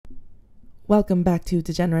Welcome back to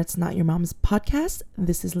Degenerates Not Your Mom's podcast.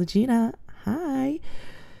 This is Legina. Hi.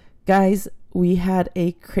 Guys, we had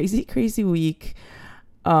a crazy week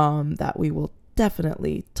that we will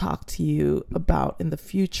definitely talk to you about in the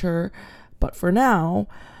future. But for now,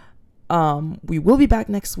 we will be back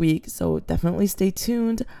next week, so definitely stay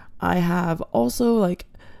tuned. I have also a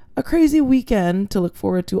crazy weekend to look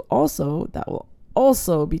forward to also that will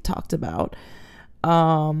also be talked about.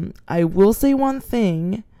 I will say one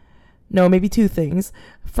thing. No, maybe two things.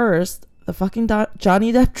 First, the fucking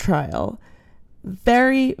Johnny Depp trial.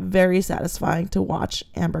 Very, very satisfying to watch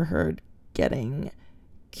Amber Heard getting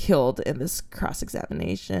killed in this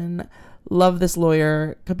cross-examination. Love this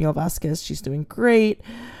lawyer, Camille Vasquez. She's doing great.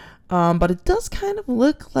 But it does kind of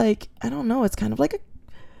look like, I don't know, it's kind of like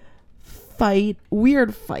a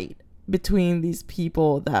weird fight between these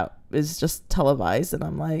people that is just televised. And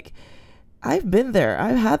I'm like, I've been there.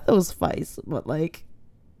 I've had those fights, but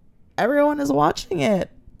everyone is watching it.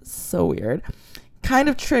 So weird. Kind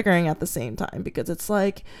of triggering at the same time, because it's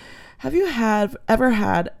like, have you ever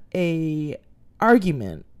had a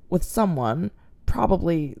argument with someone?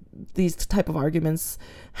 Probably these type of arguments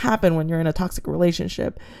happen when you're in a toxic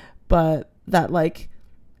relationship, but that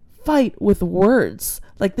fight with words.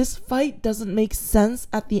 This fight doesn't make sense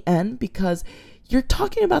at the end because you're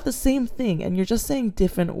talking about the same thing and you're just saying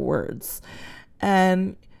different words.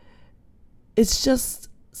 And it's just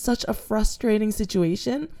such a frustrating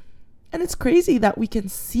situation. And it's crazy that we can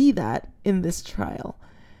see that in this trial.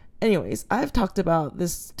 Anyways, I've talked about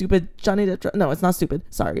this stupid Johnny Depp trial. No, it's not stupid.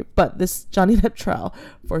 Sorry. But this Johnny Depp trial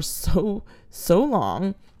for so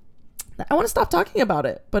long. I want to stop talking about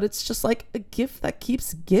it. But it's just like a gift that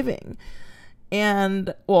keeps giving.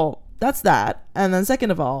 And, well, that's that. And then second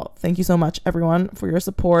of all, thank you so much, everyone, for your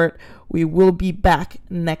support. We will be back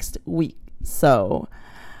next week. So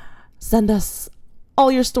send us all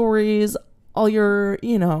your stories, all your,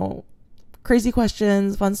 crazy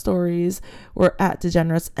questions, fun stories. We're at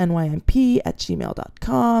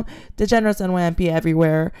degeneratesnymp@gmail.com, degeneratesnymp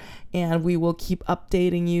everywhere, and we will keep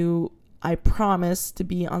updating you. I promise to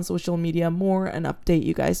be on social media more and update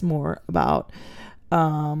you guys more about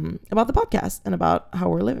the podcast and about how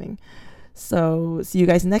we're living. So see you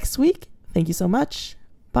guys next week. Thank you so much.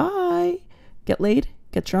 Bye. Get laid,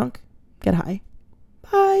 get drunk, get high.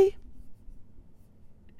 Bye.